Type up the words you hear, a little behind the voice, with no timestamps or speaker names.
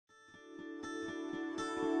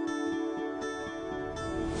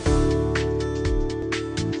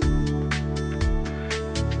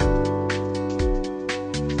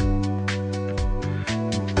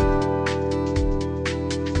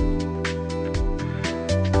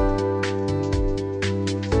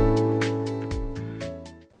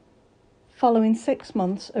Following 6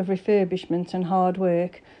 months of refurbishment and hard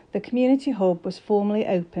work, the community hub was formally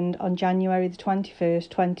opened on January the 21st,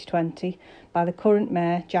 2020 by the current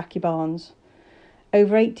Mayor, Jackie Barnes.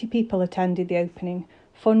 Over 80 people attended the opening,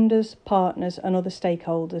 funders, partners and other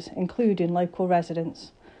stakeholders, including local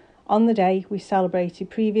residents. On the day, we celebrated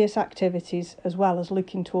previous activities as well as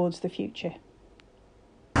looking towards the future.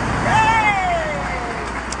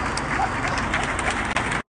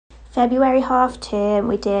 February half term,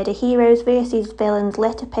 we did a heroes versus villains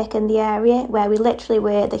litter pick in the area where we literally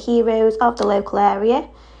were the heroes of the local area.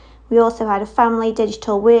 We also had a family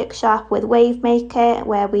digital workshop with Wavemaker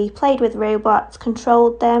where we played with robots,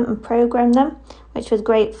 controlled them and programmed them, which was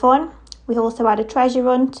great fun. We also had a treasure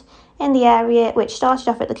hunt in the area which started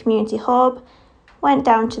off at the community hub, went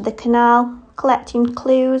down to the canal, collecting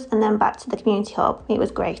clues and then back to the community hub. It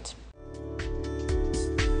was great.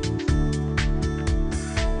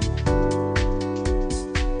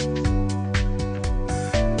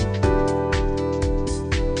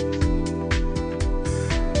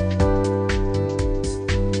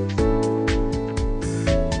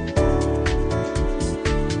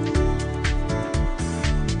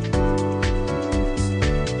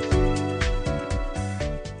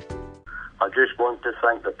 I just want to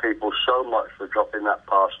thank the people so much for dropping that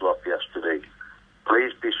parcel off yesterday.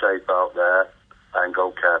 Please be safe out there and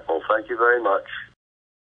go careful. Thank you very much.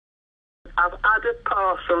 I've had a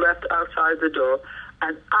parcel left outside the door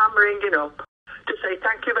and I'm ringing up to say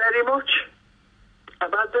thank you very much.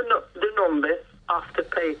 I've had the number off the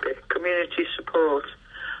paper, community support.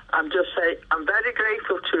 I'm just saying I'm very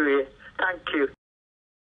grateful to you. Thank you.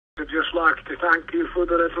 I'd just like to thank you for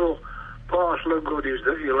the little parcel of goodies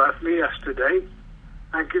that you left me yesterday.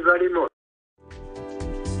 Thank you very much.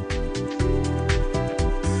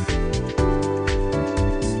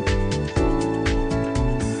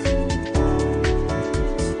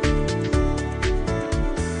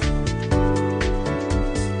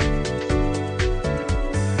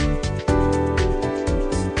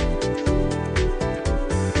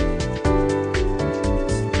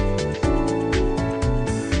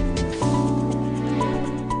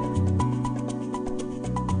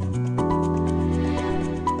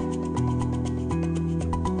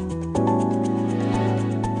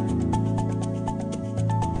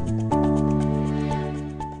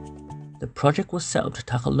 The project was set up to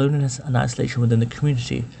tackle loneliness and isolation within the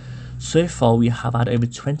community. So far, we have had over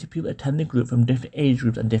 20 people attend the group from different age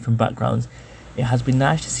groups and different backgrounds. It has been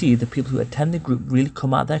nice to see the people who attend the group really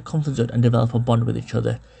come out of their comfort zone and develop a bond with each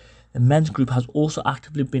other. The men's group has also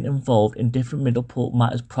actively been involved in different Middleport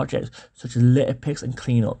Matters projects such as litter picks and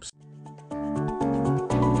cleanups.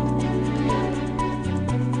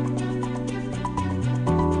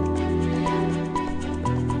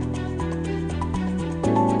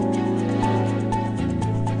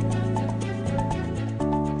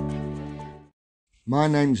 My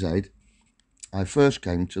name's Ed. I first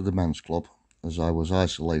came to the men's club as I was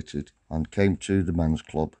isolated and came to the men's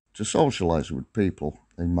club to socialise with people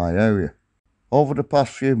in my area. Over the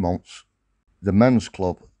past few months, the men's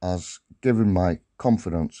club has given my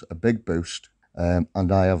confidence a big boost and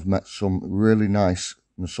I have met some really nice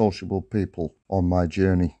and sociable people on my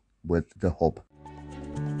journey with the hub.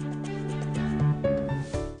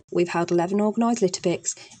 We've held 11 organised litter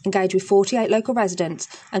picks, engaged with 48 local residents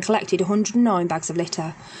and collected 109 bags of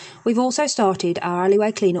litter. We've also started our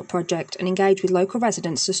alleyway clean-up project and engaged with local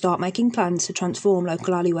residents to start making plans to transform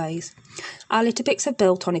local alleyways. Our litter picks have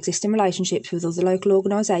built on existing relationships with other local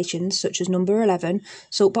organisations such as Number 11,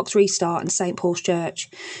 Saltbox Restart and St Paul's Church.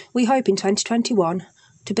 We hope in 2021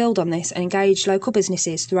 to build on this and engage local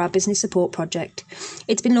businesses through our business support project.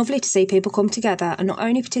 It's been lovely to see people come together and not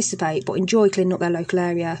only participate but enjoy cleaning up their local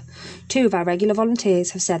area. 2 of our regular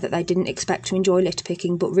volunteers have said that they didn't expect to enjoy litter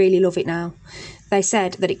picking but really love it now. They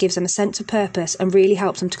said that it gives them a sense of purpose and really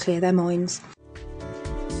helps them to clear their minds.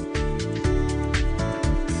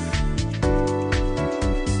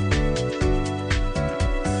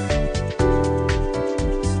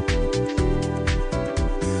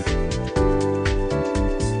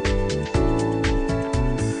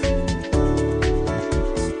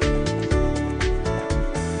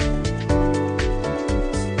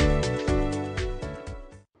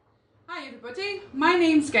 My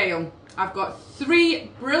name's Gail. I've got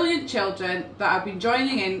 3 brilliant children that have been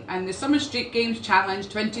joining in the Summer Street Games Challenge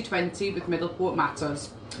 2020 with Middleport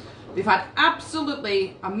Matters. They've had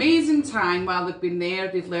absolutely amazing time while they've been there.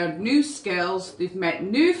 They've learned new skills, they've met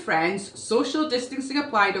new friends, social distancing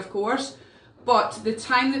applied of course, but the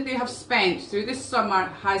time that they have spent through this summer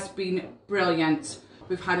has been brilliant.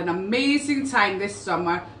 We've had an amazing time this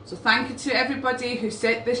summer, so thank you to everybody who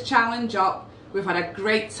set this challenge up. We've had a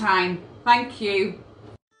great time. Thank you.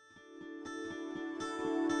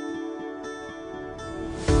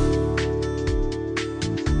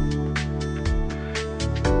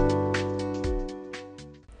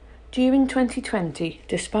 During 2020,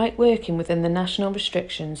 despite working within the national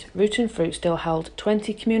restrictions, Root and Fruit still held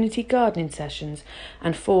 20 community gardening sessions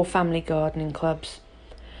and 4 family gardening clubs.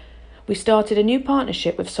 We started a new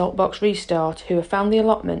partnership with Saltbox Restart, who have found the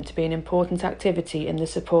allotment to be an important activity in the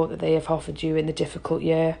support that they have offered during the difficult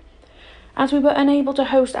year. As we were unable to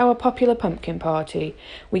host our popular pumpkin party,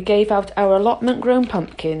 we gave out our allotment grown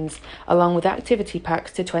pumpkins along with activity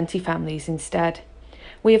packs to 20 families instead.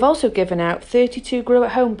 We have also given out 32 grow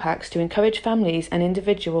at home packs to encourage families and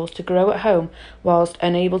individuals to grow at home whilst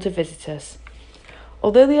unable to visit us.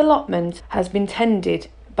 Although the allotment has been tended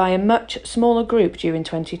by a much smaller group during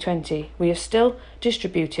 2020, we have still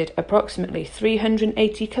distributed approximately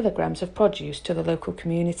 380 kilograms of produce to the local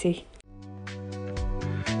community.